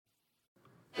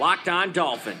Locked On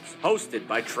Dolphins, hosted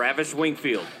by Travis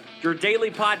Wingfield, your daily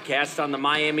podcast on the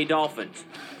Miami Dolphins,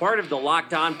 part of the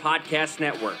Locked On Podcast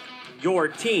Network, your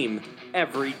team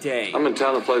every day. I'm in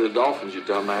town to play the Dolphins, you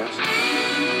dumbass.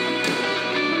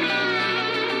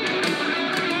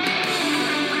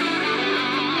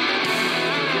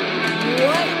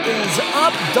 What is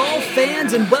up, Dolph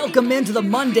fans, and welcome into the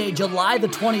Monday, July the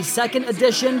 22nd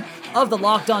edition of the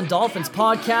Locked On Dolphins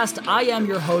podcast. I am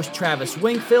your host, Travis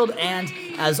Wingfield, and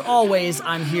as always,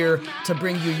 I'm here to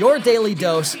bring you your daily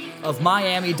dose of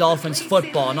Miami Dolphins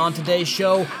football. And on today's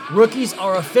show, rookies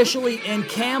are officially in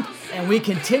camp, and we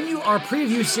continue our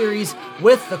preview series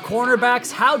with the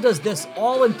cornerbacks. How does this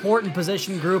all-important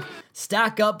position group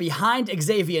stack up behind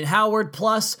Xavier Howard?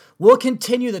 Plus, we'll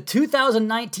continue the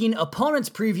 2019 opponents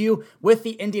preview with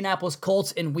the Indianapolis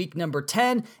Colts in week number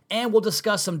 10, and we'll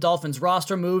discuss some Dolphins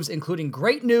roster moves, including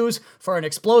great news for an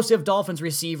explosive Dolphins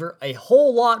receiver, a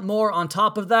whole lot more on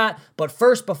top of that. But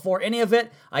first, before any of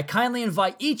it, I kindly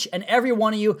invite each and every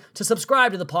one of you to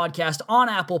subscribe to the podcast on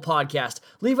Apple Podcast.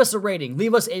 Leave us a rating,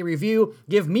 leave us a review,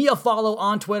 give me a follow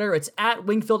on Twitter. It's at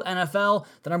Wingfield NFL,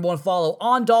 the number one follow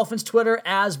on Dolphins Twitter,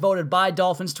 as voted by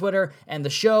Dolphins Twitter, and the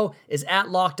show is at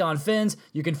Locked On Fins.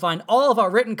 You can find all of our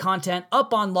written content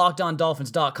up on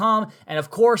LockedOnDolphins.com, and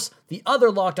of course, the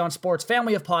other Locked On Sports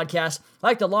family of podcasts,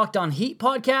 like the Locked On Heat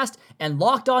podcast and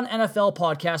Locked On NFL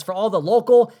podcast for all the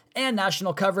local and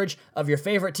national coverage of your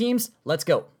favorite teams. Let's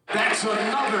go. That's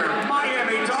another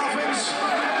Miami Dolphins.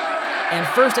 And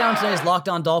first down, today's Locked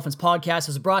On Dolphins podcast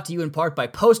is brought to you in part by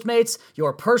Postmates,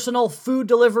 your personal food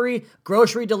delivery,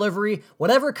 grocery delivery,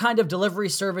 whatever kind of delivery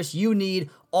service you need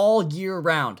all year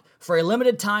round. For a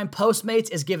limited time, Postmates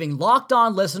is giving Locked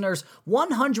On listeners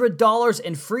 $100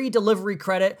 in free delivery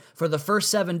credit for the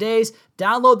first 7 days.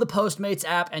 Download the Postmates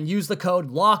app and use the code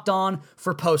LOCKEDON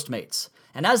for Postmates.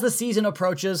 And as the season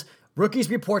approaches, rookies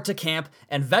report to camp,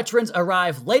 and veterans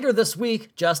arrive later this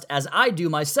week, just as I do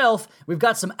myself. We've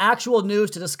got some actual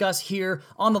news to discuss here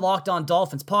on the Locked On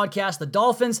Dolphins podcast. The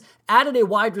Dolphins added a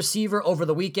wide receiver over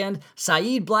the weekend,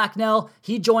 Saeed Blacknell.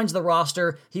 He joins the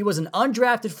roster. He was an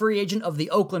undrafted free agent of the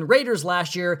Oakland Raiders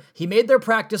last year. He made their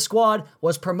practice squad,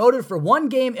 was promoted for one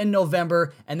game in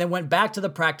November, and then went back to the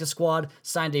practice squad,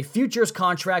 signed a futures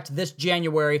contract this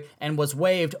January, and was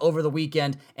waived over the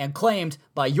weekend and claimed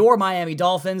by your Miami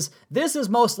Dolphins. This is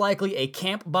most likely a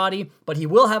camp body, but he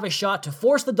will have a shot to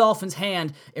force the Dolphins'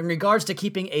 hand in regards to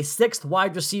keeping a sixth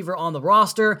wide receiver on the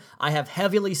roster. I have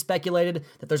heavily speculated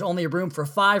that there's only room for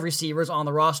 5 receivers on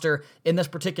the roster in this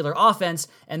particular offense,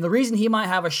 and the reason he might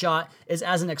have a shot is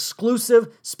as an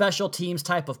exclusive special teams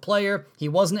type of player. He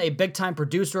wasn't a big-time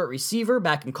producer at receiver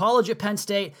back in college at Penn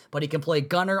State, but he can play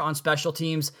gunner on special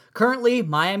teams. Currently,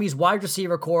 Miami's wide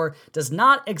receiver core does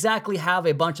not exactly have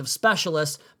a bunch of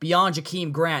specialists beyond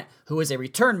Jakeem Grant, who is a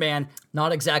return man,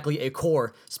 not exactly a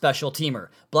core special teamer.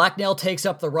 Blacknell takes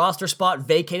up the roster spot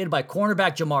vacated by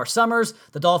cornerback Jamar Summers.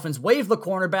 The Dolphins waived the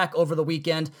cornerback over the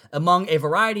weekend. Among a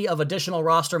variety of additional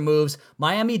roster moves,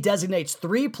 Miami designates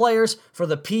 3 players for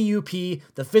the PUP,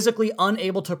 the physically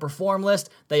unable to perform list.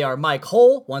 They are Mike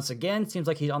Hull, once again, seems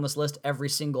like he's on this list every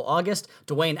single August,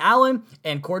 Dwayne Allen,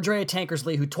 and Cordrea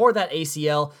Tankersley, who tore that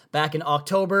ACL back in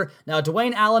October. Now,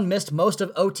 Dwayne Allen missed most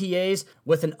of OTAs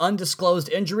with an undisclosed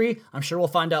injury. I'm sure we'll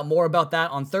find out more about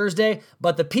that on Thursday,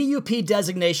 but the PUP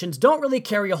designations don't really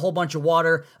carry a whole bunch of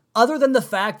water, other than the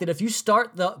fact that if you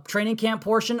start the training camp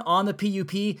portion on the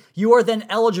PUP, you are then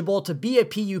eligible to be a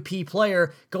PUP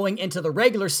player going into the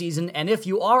regular season, and if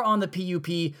you are on the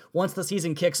PUP, once the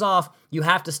season kicks off, you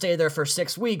have to stay there for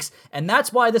 6 weeks, and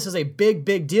that's why this is a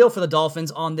big deal for the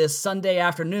Dolphins on this Sunday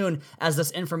afternoon as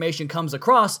this information comes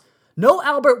across. No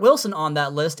Albert Wilson on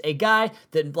that list, a guy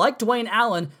that, like Dwayne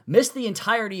Allen, missed the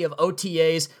entirety of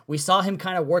OTAs. We saw him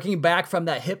kind of working back from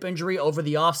that hip injury over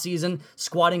the offseason,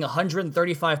 squatting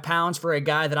 135 pounds for a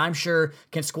guy that I'm sure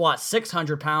can squat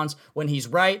 600 pounds when he's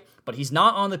right, but he's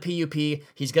not on the PUP.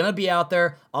 He's going to be out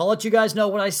there. I'll let you guys know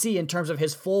what I see in terms of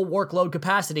his full workload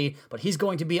capacity, but he's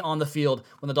going to be on the field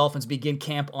when the Dolphins begin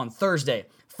camp on Thursday.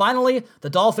 Finally, the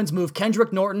Dolphins move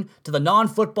Kendrick Norton to the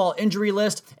non-football injury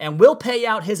list and will pay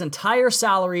out his entire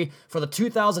salary for the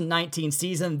 2019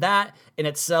 season. That in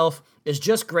itself is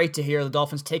just great to hear, the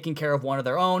Dolphins taking care of one of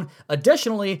their own.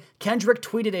 Additionally, Kendrick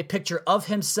tweeted a picture of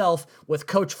himself with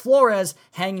Coach Flores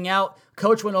hanging out.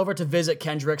 Coach went over to visit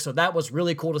Kendrick, so that was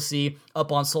really cool to see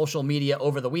up on social media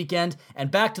over the weekend.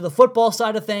 And back to the football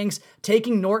side of things,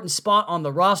 taking Norton's spot on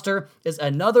the roster is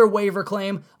another waiver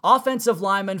claim. Offensive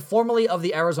lineman, formerly of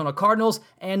the Arizona Cardinals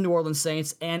and New Orleans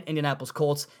Saints and Indianapolis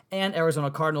Colts and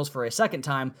Arizona Cardinals for a second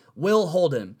time, Will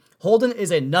Holden. Holden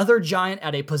is another giant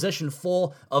at a position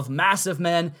full of massive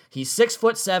men. He's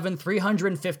 6'7",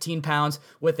 315 pounds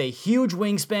with a huge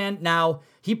wingspan. Now,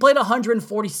 he played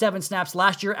 147 snaps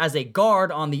last year as a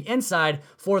guard on the inside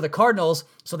for the Cardinals,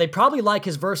 so they probably like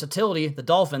his versatility, the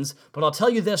Dolphins, but I'll tell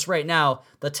you this right now,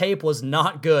 the tape was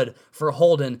not good for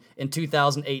Holden in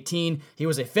 2018. He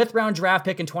was a 5th-round draft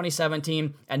pick in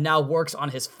 2017 and now works on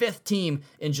his 5th team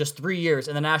in just 3 years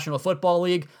in the National Football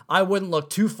League. I wouldn't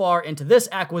look too far into this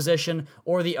acquisition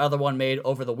or the other one made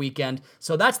over the weekend.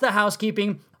 So that's the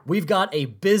housekeeping. We've got a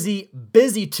busy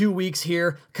 2 weeks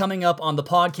here coming up on the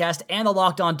podcast and the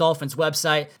Locked On Dolphins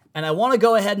website. And I want to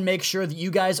go ahead and make sure that you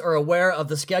guys are aware of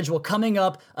the schedule coming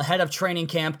up ahead of training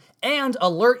camp and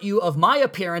alert you of my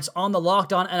appearance on the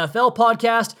Locked On NFL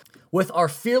podcast. With our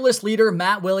fearless leader,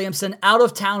 Matt Williamson, out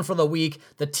of town for the week,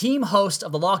 the team hosts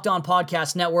of the Locked On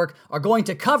Podcast Network are going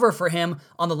to cover for him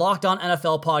on the Locked On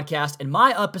NFL podcast, and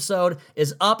my episode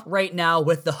is up right now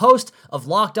with the host of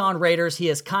Locked On Raiders. He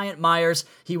is Kyant Myers.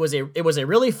 It was a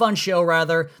really fun show,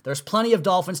 rather. There's plenty of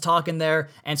Dolphins talk in there,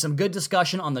 and some good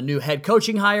discussion on the new head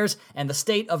coaching hires and the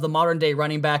state of the modern-day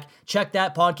running back. Check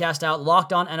that podcast out,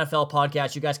 Locked On NFL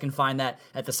Podcast. You guys can find that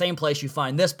at the same place you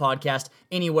find this podcast,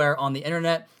 anywhere on the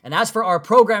internet. And as for our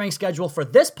programming schedule for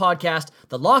this podcast,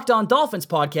 the Locked On Dolphins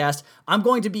podcast, I'm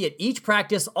going to be at each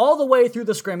practice all the way through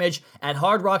the scrimmage at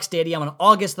Hard Rock Stadium on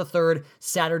August the 3rd,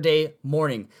 Saturday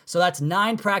morning. So that's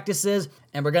 9 practices,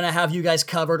 and we're going to have you guys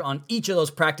covered on each of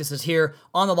those practices here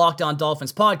on the Locked On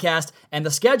Dolphins podcast. And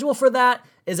the schedule for that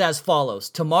is as follows.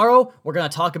 Tomorrow, we're going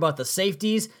to talk about the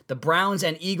safeties, the Browns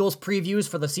and Eagles previews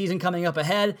for the season coming up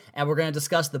ahead, and we're going to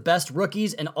discuss the best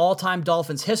rookies in all-time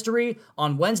Dolphins history.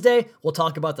 On Wednesday, we'll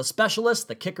talk about the specialists,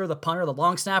 the kicker, the punter, the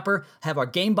long snapper, have our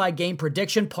game-by-game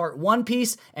prediction part 1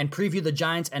 piece, and preview the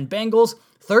Giants and Bengals.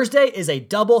 Thursday is a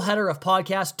double-header of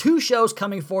podcasts, 2 shows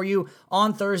coming for you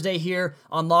on Thursday here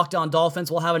on Locked On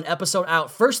Dolphins. We'll have an episode out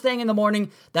first thing in the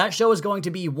morning. That show is going to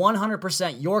be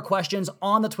 100% your questions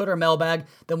on the Twitter mailbag.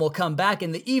 Then we'll come back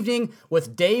in the evening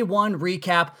with day 1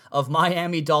 recap of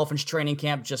Miami Dolphins training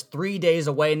camp, just 3 days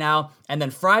away now. And then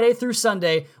Friday through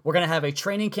Sunday, we're going to have a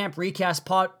training camp recap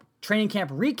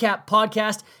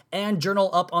podcast and journal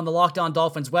up on the Locked On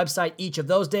Dolphins website each of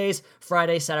those days,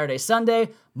 Friday, Saturday, Sunday.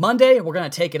 Monday, we're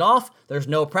going to take it off. There's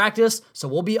no practice, so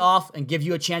we'll be off and give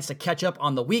you a chance to catch up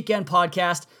on the weekend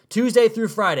podcast, Tuesday through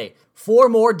Friday. 4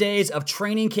 more days of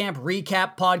training camp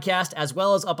recap podcast, as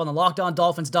well as up on the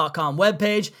LockedOnDolphins.com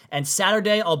webpage. And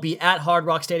Saturday, I'll be at Hard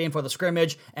Rock Stadium for the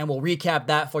scrimmage, and we'll recap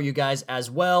that for you guys as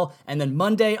well. And then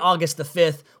Monday, August the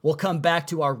 5th, we'll come back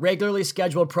to our regularly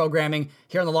scheduled programming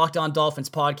here on the Locked On Dolphins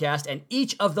podcast. And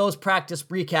each of those practice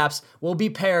recaps will be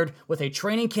paired with a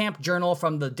training camp journal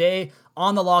from the day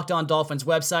on the Locked On Dolphins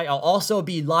website. I'll also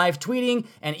be live tweeting,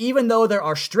 and even though there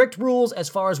are strict rules as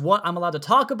far as what I'm allowed to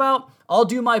talk about, I'll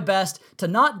do my best to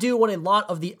not do what a lot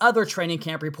of the other training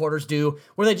camp reporters do,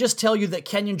 where they just tell you that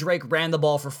Kenyon Drake ran the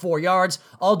ball for 4 yards.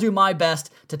 I'll do my best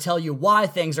to tell you why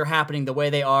things are happening the way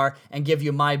they are and give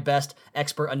you my best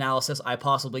expert analysis I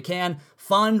possibly can.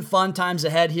 Fun times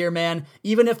ahead here, man.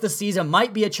 Even if the season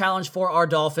might be a challenge for our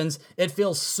Dolphins, it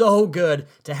feels so good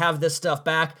to have this stuff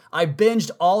back. I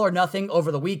binged All or Nothing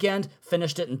over the weekend,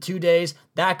 finished it in 2 days.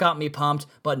 That got me pumped,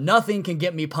 but nothing can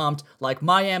get me pumped like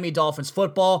Miami Dolphins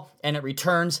football, and it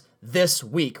returns this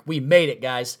week. We made it,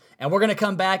 guys. And we're going to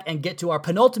come back and get to our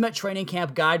penultimate training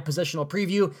camp guide positional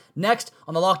preview next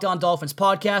on the Locked On Dolphins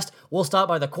podcast. We'll stop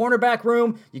by the cornerback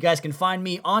room. You guys can find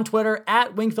me on Twitter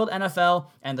at Wingfield NFL,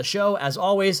 and the show, as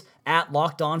always, at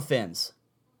Locked On Fins.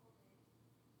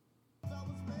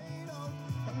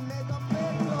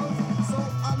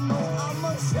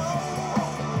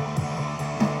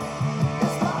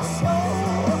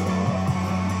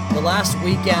 The last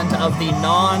weekend of the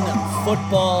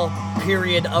non-football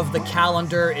period of the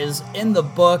calendar is in the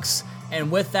books, and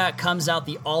with that comes out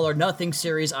the All or Nothing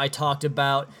series I talked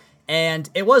about. And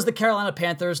it was the Carolina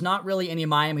Panthers, not really any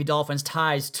Miami Dolphins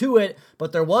ties to it,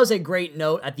 but there was a great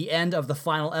note at the end of the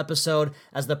final episode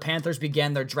as the Panthers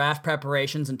began their draft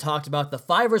preparations and talked about the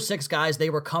 5 or 6 guys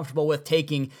they were comfortable with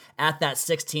taking at that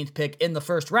 16th pick in the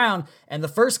first round. And the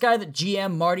first guy that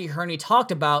GM Marty Hurney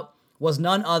talked about was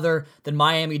none other than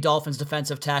Miami Dolphins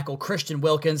defensive tackle Christian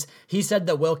Wilkins. He said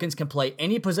that Wilkins can play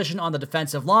any position on the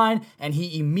defensive line, and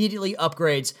he immediately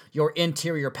upgrades your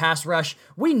interior pass rush.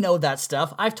 We know that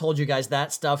stuff. I've told you guys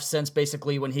that stuff since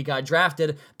basically when he got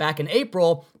drafted back in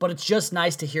April, but it's just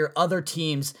nice to hear other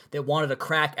teams that wanted a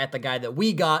crack at the guy that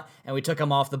we got, and we took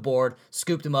him off the board,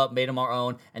 scooped him up, made him our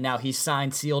own, and now he's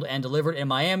signed, sealed, and delivered in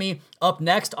Miami. Up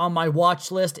next on my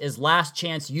watch list is Last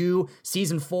Chance U,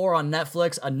 Season 4 on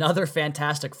Netflix, another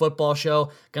fantastic football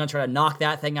show. Gonna try to knock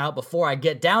that thing out before I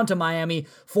get down to Miami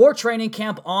for training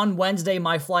camp on Wednesday.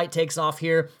 My flight takes off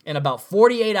here in about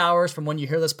 48 hours from when you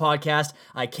hear this podcast.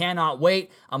 I cannot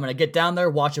wait. I'm gonna get down there,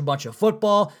 watch a bunch of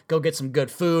football, go get some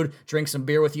good food, drink some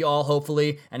beer with you all,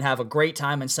 hopefully, and have a great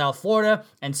time in South Florida.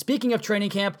 And speaking of training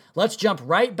camp, let's jump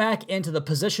right back into the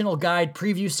positional guide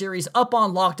preview series up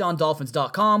on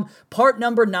LockedOnDolphins.com. Part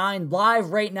number 9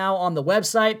 live right now on the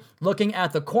website. Looking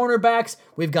at the cornerbacks,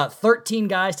 we've got 13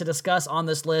 guys to discuss on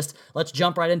this list. Let's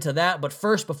jump right into that. But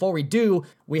first, before we do,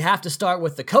 we have to start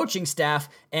with the coaching staff.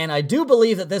 And I do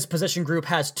believe that this position group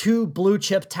has 2 blue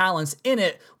chip talents in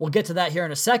it. We'll get to that here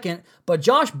in a second. But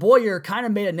Josh Boyer kind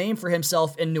of made a name for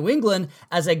himself in New England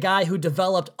as a guy who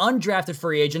developed undrafted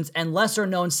free agents and lesser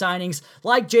known signings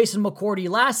like Jason McCourty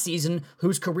last season,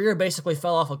 whose career basically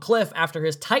fell off a cliff after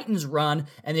his Titans run,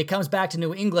 and he comes back to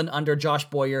New England under Josh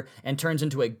Boyer and turns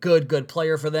into a good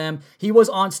player for them. He was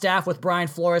on staff with Brian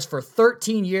Flores for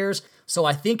 13 years, so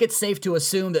I think it's safe to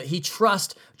assume that he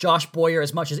trusts Josh Boyer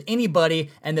as much as anybody,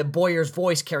 and that Boyer's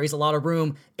voice carries a lot of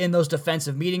room in those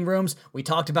defensive meeting rooms. We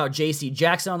talked about J.C.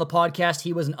 Jackson on the podcast.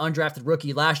 He was an undrafted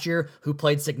rookie last year who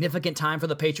played significant time for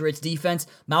the Patriots defense.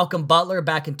 Malcolm Butler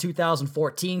back in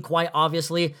 2014, quite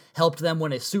obviously, helped them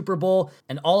win a Super Bowl,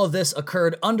 and all of this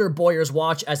occurred under Boyer's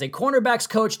watch as a cornerbacks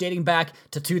coach dating back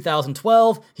to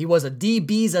 2012. He was a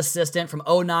DB's assistant from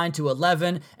 09 to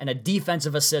 11 and a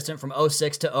defensive assistant from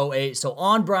 06 to 08, so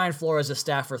on Brian Flores'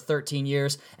 staff for 13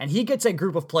 years, and he gets a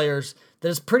group of players that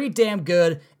is pretty damn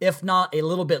good, if not a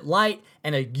little bit light,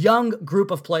 and a young group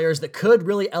of players that could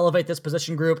really elevate this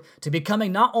position group to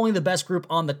becoming not only the best group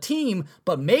on the team,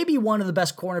 but maybe one of the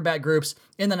best cornerback groups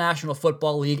in the National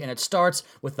Football League. And it starts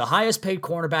with the highest paid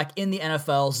cornerback in the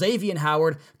NFL, Xavier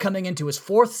Howard, coming into his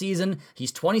 4th season.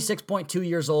 He's 26.2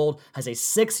 years old, has a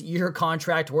 6-year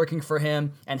contract working for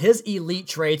him, and his elite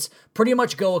traits pretty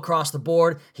much go across the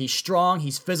board. He's strong,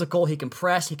 he's physical, he can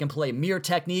press, he can play mirror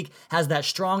technique, has that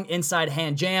strong inside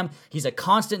hand jam. He's a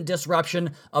constant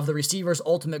disruption of the receiver's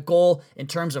ultimate goal in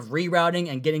terms of rerouting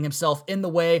and getting himself in the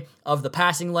way of the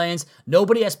passing lanes.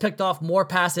 Nobody has picked off more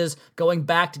passes going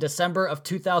back to December of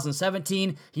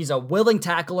 2017. He's a willing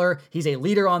tackler. He's a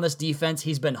leader on this defense.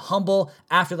 He's been humble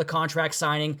after the contract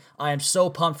signing. I am so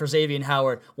pumped for Xavier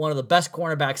Howard, one of the best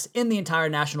cornerbacks in the entire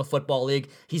National Football League.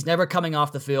 He's never coming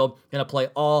off the field. Going to play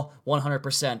all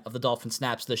 100% of the Dolphin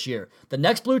snaps this year. The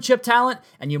next blue chip talent,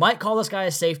 and you might call this guy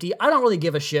a safety. I don't really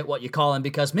give a shit what you call him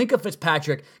because Minkah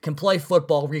Fitzpatrick can play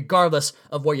football regardless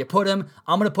of where you put him.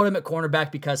 I'm going to put him at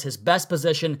cornerback because his best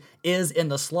position is in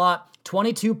the slot.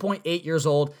 22.8 years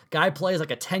old. Guy plays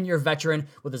like a 10-year veteran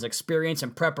with his experience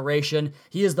and preparation.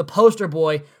 He is the poster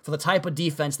boy for the type of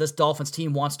defense this Dolphins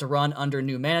team wants to run under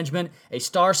new management. A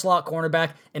star slot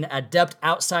cornerback, an adept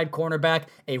outside cornerback,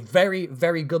 a very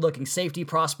good-looking safety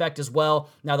prospect as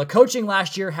well. Now, the coaching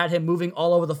last year had him moving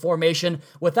all over the formation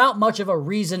without much of a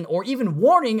reason or even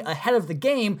warning ahead of the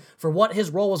game for what his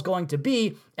role was going to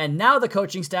be, and now the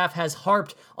coaching staff has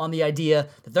harped on the idea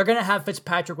that they're going to have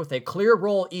Fitzpatrick with a clear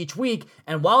role each week.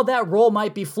 And while that role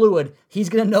might be fluid, he's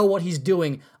going to know what he's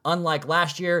doing. Unlike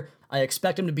last year, I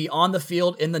expect him to be on the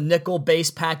field in the nickel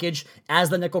base package as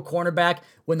the nickel cornerback.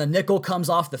 When the nickel comes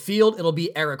off the field, it'll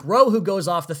be Eric Rowe who goes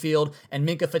off the field, and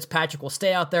Minkah Fitzpatrick will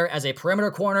stay out there as a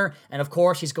perimeter corner, and of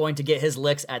course, he's going to get his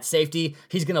licks at safety.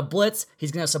 He's going to blitz,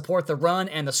 he's going to support the run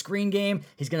and the screen game,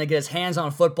 he's going to get his hands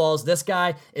on footballs. This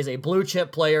guy is a blue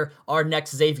chip player, our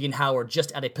next Xavier Howard,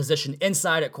 just at a position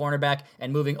inside at cornerback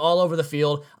and moving all over the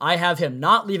field. I have him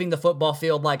not leaving the football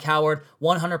field like Howard,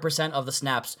 100% of the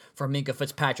snaps for Minkah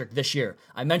Fitzpatrick this year.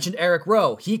 I mentioned Eric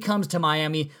Rowe. He comes to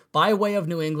Miami by way of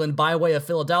New England, by way of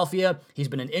Philadelphia. He's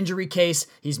been an injury case.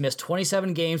 He's missed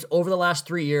 27 games over the last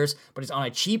 3 years, but he's on a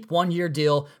cheap 1-year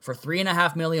deal for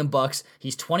 $3.5 million.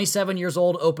 He's 27 years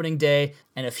old opening day,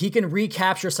 and if he can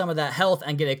recapture some of that health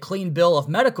and get a clean bill of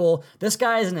medical, this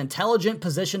guy is an intelligent,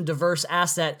 position-diverse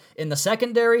asset in the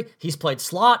secondary. He's played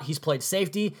slot, he's played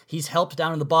safety, he's helped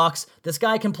down in the box. This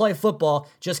guy can play football,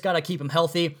 just got to keep him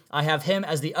healthy. I have him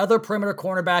as the other perimeter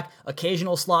cornerback,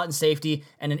 occasional slot and safety,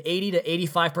 and an 80 to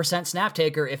 85% snap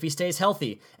taker if he stays healthy.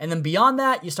 And then beyond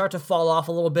that, you start to fall off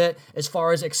a little bit as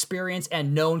far as experience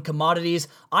and known commodities.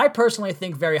 I personally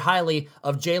think very highly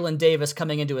of Jalen Davis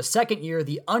coming into his second year,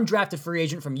 the undrafted free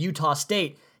agent from Utah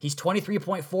State. He's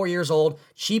 23.4 years old,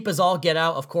 cheap as all get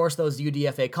out. Of course, those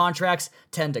UDFA contracts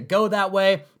tend to go that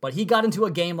way, but he got into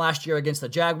a game last year against the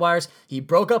Jaguars. He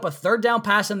broke up a third down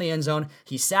pass in the end zone.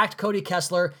 He sacked Cody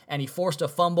Kessler, and he forced a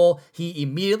fumble. He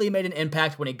immediately made an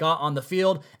impact when he got on the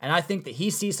field, and I think that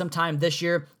he sees some time this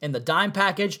year in the dime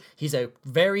package. He's a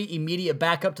very immediate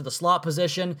backup to the slot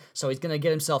position, so he's going to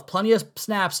get himself plenty of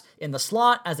snaps in the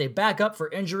slot as a backup for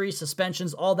injuries,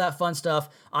 suspensions, all that fun stuff.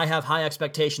 I have high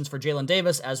expectations for Jalen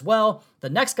Davis as well. The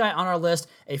next guy on our list,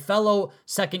 a fellow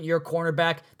second-year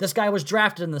cornerback. This guy was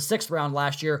drafted in the 6th round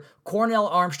last year, Cornell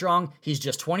Armstrong. He's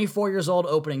just 24 years old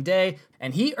opening day,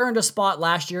 and he earned a spot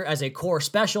last year as a core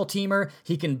special teamer.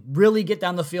 He can really get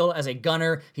down the field as a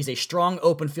gunner. He's a strong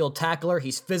open field tackler.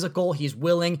 He's physical, he's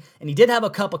willing, and he did have a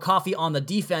cup of coffee on the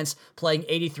defense playing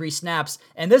 83 snaps.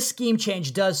 And this scheme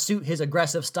change does suit his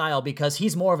aggressive style because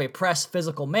he's more of a press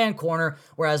physical man corner,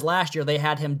 whereas last year they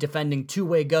had him defending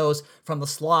two-way goes from the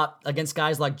slot against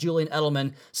guys like Julian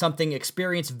Edelman, something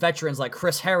experienced veterans like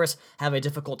Chris Harris have a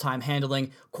difficult time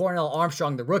handling. Cornell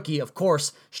Armstrong, the rookie, of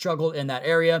course, struggled in that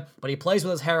area, but he plays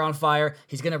with his hair on fire.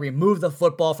 He's going to remove the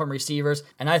football from receivers,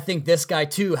 and I think this guy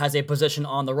too has a position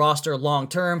on the roster long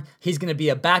term. He's going to be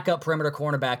a backup perimeter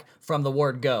cornerback from the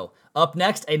word go. Up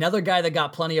next, another guy that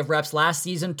got plenty of reps last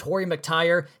season, Torrey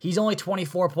McTyer. He's only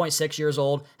 24.6 years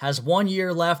old, has 1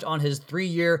 year left on his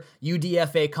 3-year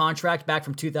UDFA contract back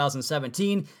from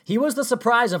 2017. He was the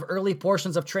surprise of early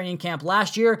portions of training camp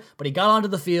last year, but he got onto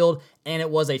the field, and it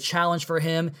was a challenge for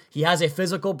him. He has a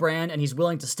physical brand, and he's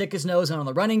willing to stick his nose in on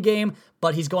the running game,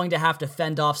 but he's going to have to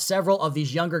fend off several of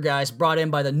these younger guys brought in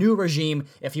by the new regime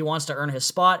if he wants to earn his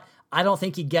spot. I don't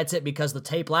think he gets it because the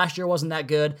tape last year wasn't that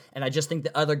good, and I just think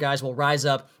that other guys will rise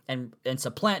up and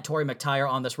supplant Torrey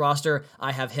McTyer on this roster.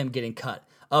 I have him getting cut.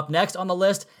 Up next on the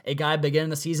list, a guy beginning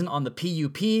the season on the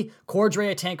PUP,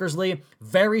 Cordrea Tankersley,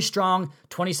 very strong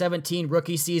 2017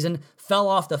 rookie season, fell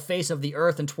off the face of the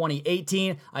earth in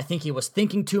 2018. I think he was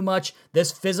thinking too much.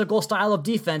 This physical style of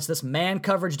defense, this man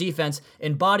coverage defense,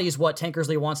 embodies what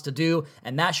Tankersley wants to do,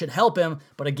 and that should help him,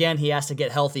 but again, he has to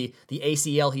get healthy. The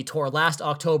ACL he tore last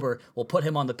October will put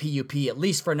him on the PUP, at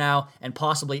least for now, and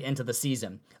possibly into the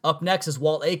season. Up next is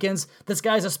Walt Aikens. This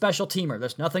guy's a special teamer.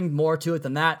 There's nothing more to it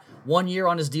than that. 1 year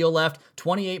on his deal left,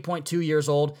 28.2 years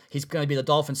old. He's going to be the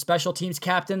Dolphins special teams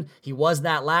captain. He was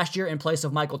that last year in place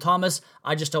of Michael Thomas.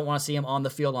 I just don't want to see him on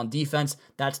the field on defense.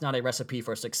 That's not a recipe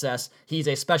for success. He's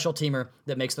a special teamer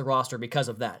that makes the roster because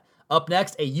of that. Up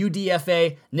next, a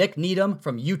UDFA, Nick Needham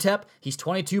from UTEP. He's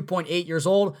 22.8 years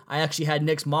old. I actually had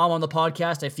Nick's mom on the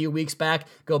podcast a few weeks back.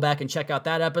 Go back and check out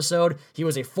that episode. He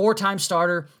was a 4-time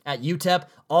starter at UTEP,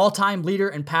 all-time leader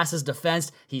in passes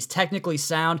defense. He's technically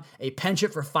sound, a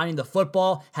penchant for finding the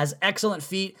football, has excellent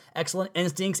feet, excellent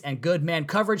instincts, and good man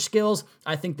coverage skills.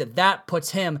 I think that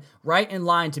puts him right in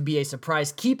line to be a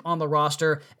surprise keep on the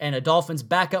roster and a Dolphins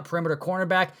backup perimeter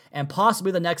cornerback, and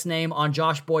possibly the next name on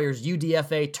Josh Boyer's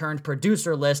UDFA turned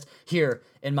producer list here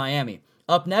in Miami.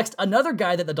 Up next, another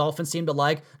guy that the Dolphins seem to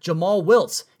like, Jamal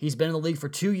Wiltz. He's been in the league for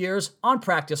 2 years on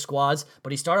practice squads,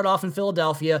 but he started off in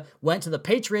Philadelphia, went to the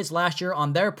Patriots last year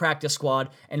on their practice squad,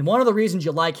 and one of the reasons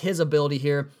you like his ability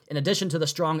here, in addition to the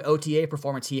strong OTA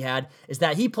performance he had, is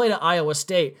that he played at Iowa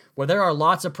State, where there are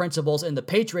lots of principles in the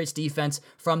Patriots defense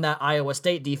from that Iowa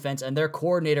State defense and their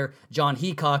coordinator, John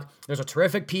Heacock. There's a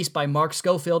terrific piece by Mark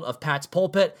Schofield of Pat's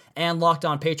Pulpit and Locked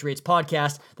On Patriots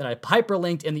podcast that I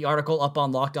hyperlinked in the article up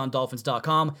on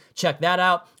LockedOnDolphins.com. Check that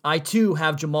out. I too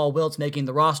have Jamal Wiltz making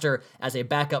the roster as a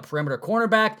backup perimeter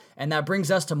cornerback, and that brings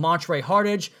us to Montre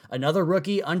Hardage, another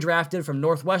rookie undrafted from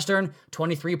Northwestern,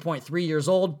 23.3 years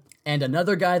old. And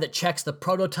another guy that checks the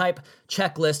prototype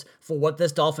checklist for what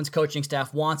this Dolphins coaching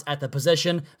staff wants at the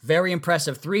position. Very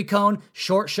impressive 3-cone,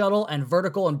 short shuttle, and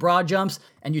vertical and broad jumps.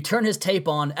 And you turn his tape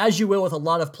on, as you will with a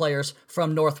lot of players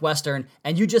from Northwestern,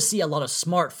 and you just see a lot of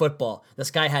smart football.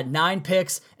 This guy had 9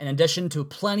 picks, in addition to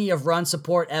plenty of run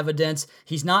support evidence.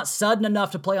 He's not sudden enough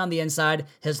to play on the inside.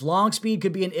 His long speed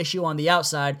could be an issue on the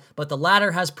outside, but the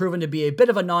latter has proven to be a bit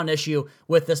of a non-issue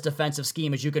with this defensive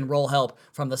scheme as you can roll help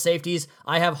from the safeties.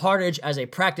 I have Hardage as a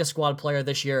practice squad player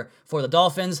this year for the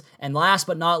Dolphins. And last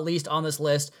but not least on this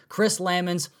list, Chris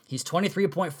Lamons. He's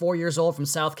 23.4 years old from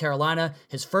South Carolina.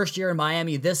 His first year in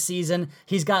Miami this season.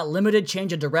 He's got limited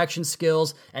change of direction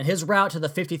skills, and his route to the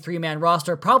 53-man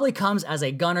roster probably comes as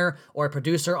a gunner or a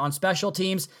producer on special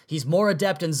teams. He's more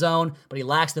adept in zone, but he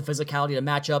lacks the physicality to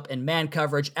match up in man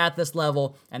coverage at this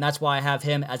level, and that's why I have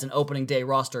him as an opening day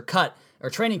roster cut, or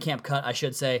training camp cut, I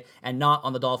should say, and not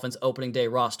on the Dolphins opening day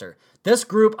roster. This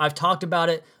group, I've talked about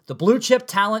it, The blue chip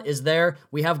talent is there.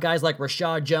 We have guys like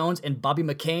Rashad Jones and Bobby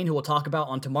McCain, who we'll talk about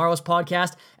on tomorrow's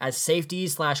podcast, as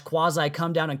safeties / quasi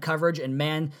come down in coverage and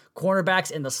man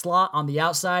cornerbacks in the slot on the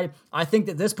outside. I think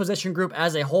that this position group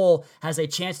as a whole has a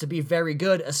chance to be very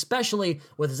good, especially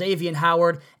with Xavier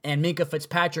Howard and Minkah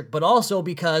Fitzpatrick, but also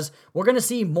because we're going to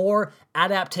see more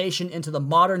adaptation into the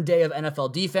modern day of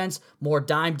NFL defense, more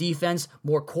dime defense,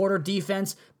 more quarter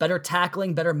defense, better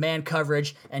tackling, better man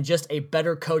coverage, and just a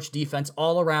better coach defense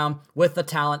all around with the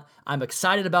talent. I'm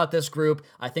excited about this group.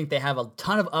 I think they have a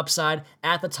ton of upside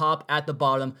at the top, at the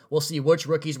bottom. We'll see which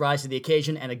rookies rise to the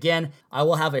occasion. And again, I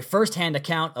will have a first-hand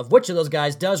account of which of those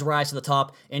guys does rise to the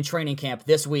top in training camp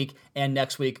this week and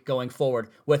next week going forward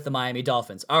with the Miami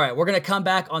Dolphins. All right, we're going to come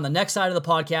back on the next side of the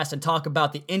podcast and talk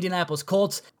about the Indianapolis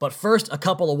Colts. But first, a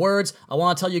couple of words. I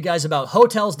want to tell you guys about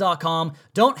Hotels.com.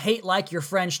 Don't hate like your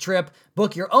French trip.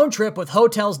 Book your own trip with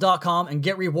Hotels.com and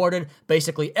get rewarded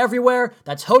basically everywhere.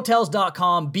 That's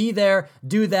Hotels.com. Be there,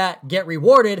 do that, get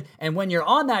rewarded. And when you're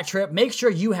on that trip, make sure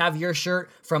you have your shirt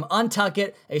from Untuck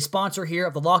It, a sponsor here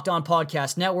of the Locked On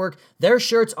Podcast Network. Their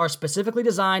shirts are specifically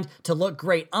designed to look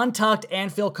great untucked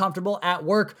and feel comfortable at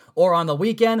work or on the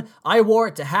weekend. I wore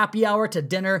it to happy hour, to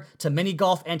dinner, to mini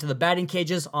golf, and to the batting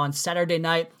cages on Saturday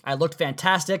night. I looked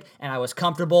fantastic and I was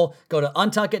comfortable. Go to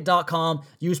untuckit.com,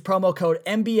 use promo code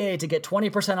NBA to get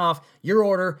 20% off your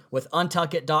order with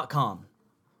untuckit.com.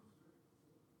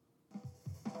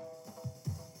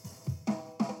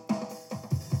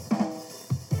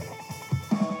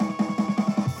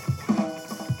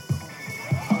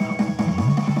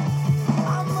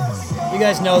 You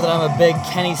guys know that I'm a big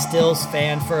Kenny Stills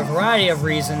fan for a variety of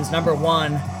reasons. Number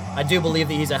one, I do believe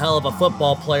that he's a hell of a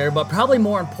football player, but probably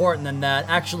more important than that,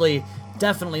 actually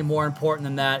definitely more important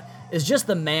than that, is just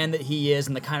the man that he is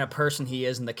and the kind of person he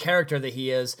is and the character that he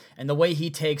is and the way he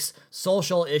takes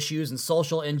social issues and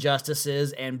social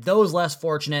injustices and those less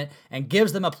fortunate and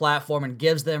gives them a platform and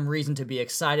gives them reason to be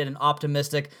excited and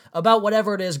optimistic about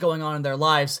whatever it is going on in their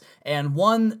lives. And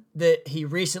one that he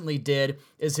recently did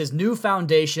is his new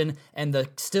foundation, and the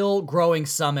still growing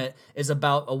summit is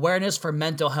about awareness for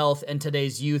mental health in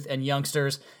today's youth and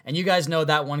youngsters. And you guys know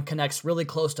that one connects really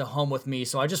close to home with me.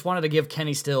 So I just wanted to give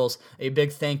Kenny Stills a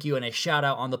big thank you and a shout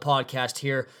out on the podcast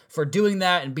here for doing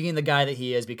that and being the guy that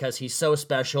he is, because he's so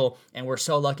special and we're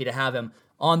so lucky to have him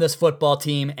on this football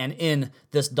team and in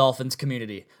this Dolphins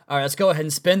community. All right, let's go ahead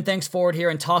and spin things forward here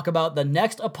and talk about the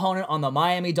next opponent on the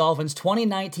Miami Dolphins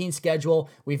 2019 schedule.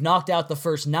 We've knocked out the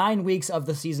first 9 weeks of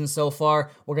the season so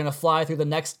far. We're going to fly through the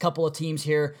next couple of teams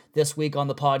here this week on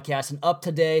the podcast. And up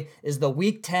today is the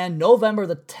Week 10, November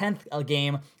the 10th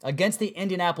game against the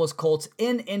Indianapolis Colts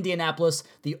in Indianapolis,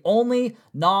 the only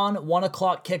non-1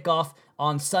 o'clock kickoff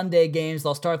on Sunday games.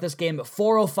 They'll start this game at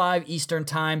 4:05 Eastern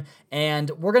Time, and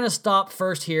we're going to stop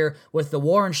first here with the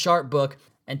Warren Sharp book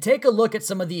and take a look at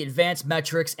some of the advanced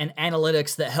metrics and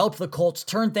analytics that helped the Colts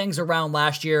turn things around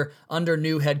last year under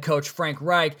new head coach Frank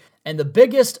Reich. And the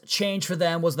biggest change for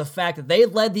them was the fact that they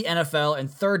led the NFL in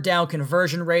third down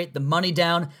conversion rate, the money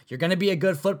down. You're going to be a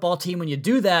good football team when you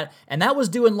do that. And that was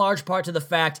due in large part to the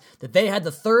fact that they had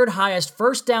the third highest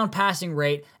first down passing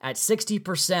rate at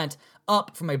 60%,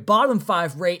 up from a bottom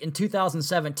 5 rate in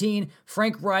 2017.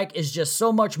 Frank Reich is just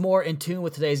so much more in tune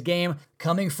with today's game,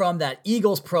 coming from that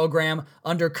Eagles program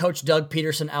under Coach Doug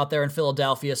Peterson out there in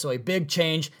Philadelphia. So a big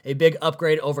change, a big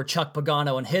upgrade over Chuck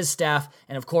Pagano and his staff.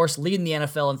 And of course, leading the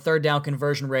NFL in third down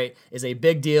conversion rate is a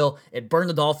big deal. It burned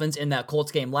the Dolphins in that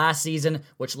Colts game last season,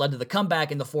 which led to the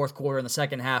comeback in the fourth quarter in the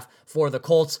second half for the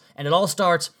Colts. And it all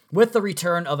starts with the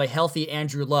return of a healthy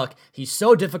Andrew Luck. He's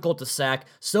so difficult to sack,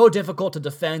 so difficult to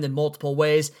defend in multiple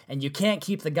ways, and you can't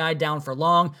keep the guy down for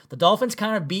long. The Dolphins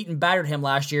kind of beat and battered him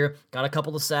last year, got a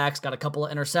couple of sacks, got a couple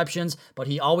of interceptions, but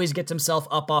he always gets himself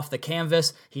up off the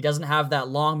canvas. He doesn't have that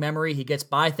long memory. He gets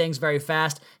by things very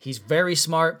fast. He's very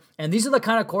smart, and these are the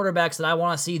kind of quarterbacks that I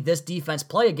want to see this defense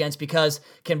play against, because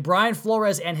can Brian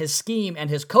Flores and his scheme and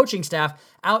his coaching staff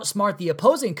outsmart the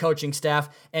opposing coaching staff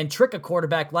and trick a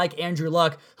quarterback like Andrew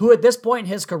Luck, who at this point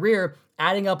in his career,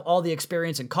 adding up all the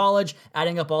experience in college,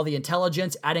 adding up all the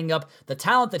intelligence, adding up the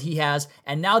talent that he has,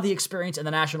 and now the experience in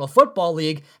the National Football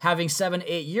League, having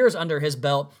 7-8 years under his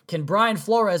belt, can Brian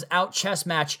Flores out-chess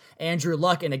match Andrew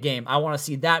Luck in a game? I want to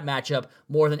see that matchup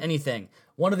more than anything.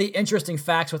 One of the interesting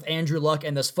facts with Andrew Luck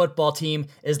and this football team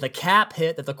is the cap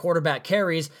hit that the quarterback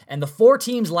carries, and the 4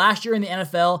 teams last year in the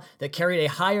NFL that carried a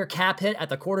higher cap hit at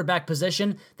the quarterback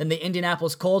position than the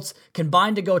Indianapolis Colts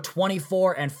combined to go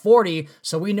 24-40,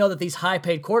 so we know that these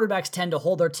high-paid quarterbacks tend to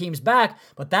hold their teams back,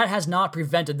 but that has not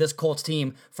prevented this Colts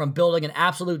team from building an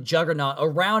absolute juggernaut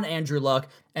around Andrew Luck,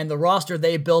 and the roster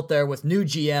they built there with new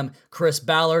GM Chris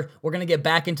Ballard. We're going to get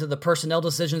back into the personnel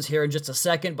decisions here in just a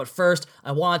second, but first,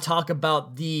 I want to talk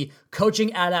about the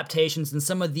coaching adaptations and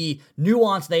some of the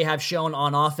nuance they have shown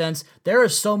on offense. There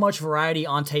is so much variety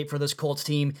on tape for this Colts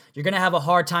team. You're going to have a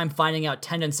hard time finding out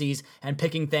tendencies and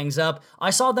picking things up. I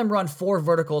saw them run 4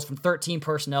 verticals from 13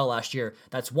 personnel last year.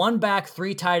 That's 1 back,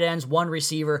 3 tight ends, 1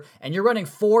 receiver, and you're running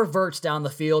 4 verts down the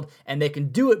field, and they can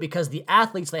do it because the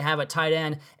athletes they have at tight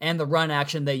end and the run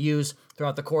action they use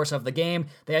throughout the course of the game.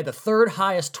 They had the 3rd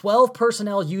highest 12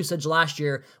 personnel usage last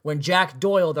year when Jack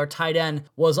Doyle, their tight end,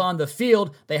 was on the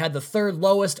field. They had the 3rd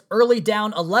lowest early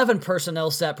down 11 personnel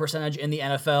set percentage in the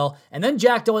NFL. And then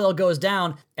Jack Doyle goes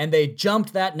down and they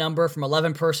jumped that number from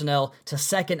 11 personnel to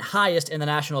 2nd highest in the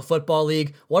National Football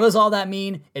League. What does all that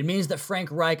mean? It means that Frank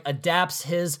Reich adapts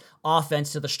his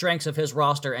offense to the strengths of his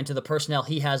roster and to the personnel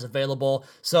he has available.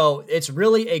 So it's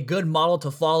really a good model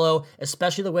to follow,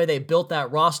 especially the way they built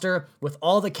that roster. With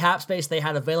all the cap space they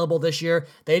had available this year,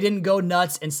 they didn't go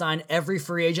nuts and sign every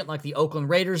free agent like the Oakland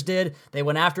Raiders did. They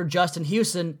went after Justin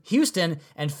Houston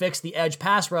and fixed the edge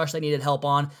pass rush they needed help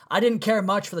on. I didn't care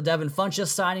much for the Devin Funchess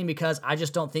signing because I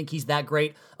just don't think he's that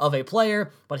great of a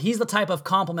player, but he's the type of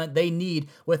complement they need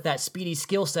with that speedy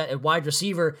skill set at wide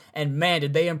receiver, and man,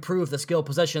 did they improve the skill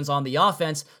positions on the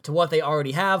offense to what they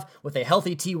already have with a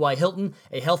healthy T.Y. Hilton,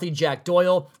 a healthy Jack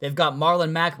Doyle. They've got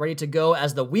Marlon Mack ready to go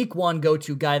as the week 1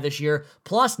 go-to guy this year,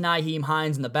 plus Nyheim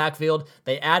Hines in the backfield.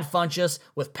 They add Funchess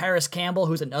with Paris Campbell,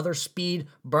 who's another speed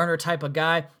burner type of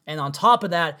guy, and on top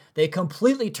of that, they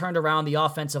completely turned around the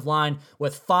offensive line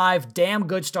with 5 damn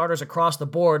good starters across the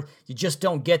board. You just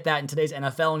don't get that in today's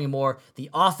NFL anymore. The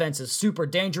offense is super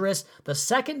dangerous. The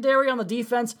secondary on the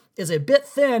defense is a bit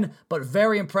thin, but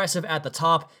very impressive at the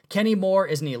top. Kenny Moore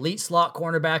is an elite slot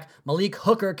cornerback. Malik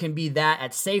Hooker can be that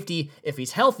at safety if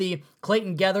he's healthy.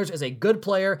 Clayton Geathers is a good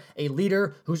player, a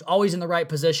leader who's always in the right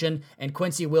position, and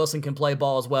Quincy Wilson can play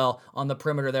ball as well on the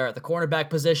perimeter there at the cornerback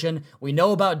position. We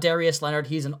know about Darius Leonard.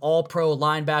 He's an all-pro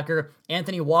linebacker.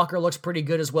 Anthony Walker looks pretty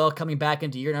good as well coming back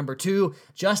into year number 2.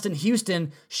 Justin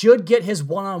Houston should get his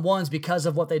one-on-ones because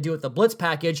of what they do with the blitz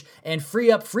package and free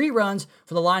up free runs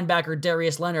for the linebacker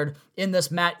Darius Leonard in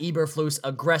this Matt Eberflus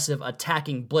aggressive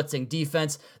attacking blitzing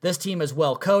defense. This team is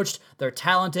well coached. They're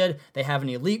talented. They have an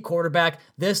elite quarterback.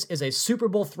 This is a Super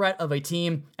Bowl threat of a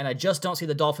team, and I just don't see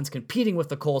the Dolphins competing with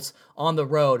the Colts on the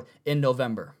road in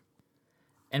November.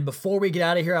 And before we get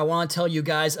out of here, I want to tell you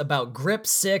guys about Grip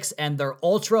 6 and their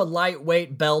ultra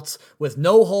lightweight belts with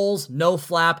no holes, no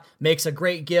flap. Makes a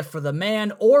great gift for the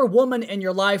man or woman in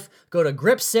your life. Go to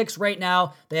Grip 6 right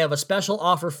now. They have a special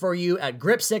offer for you at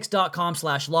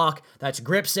grip6.com/lock. That's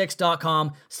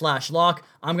grip6.com/lock.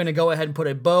 I'm going to go ahead and put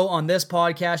a bow on this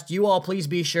podcast. You all please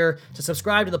be sure to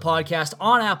subscribe to the podcast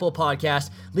on Apple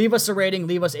Podcasts. Leave us a rating,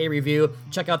 leave us a review.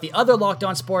 Check out the other Locked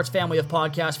On Sports family of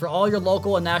podcasts for all your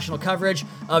local and national coverage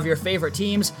of your favorite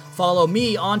teams. Follow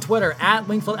me on Twitter at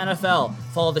Wingfield NFL.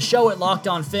 Follow the show at Locked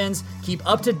On Fins. Keep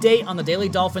up to date on the Daily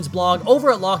Dolphins blog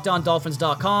over at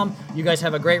LockedOnDolphins.com. You guys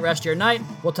have a great rest of your night.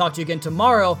 We'll talk to you again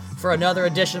tomorrow for another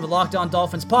edition of the Locked On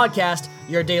Dolphins podcast,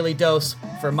 your daily dose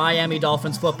for Miami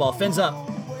Dolphins football. Fins up.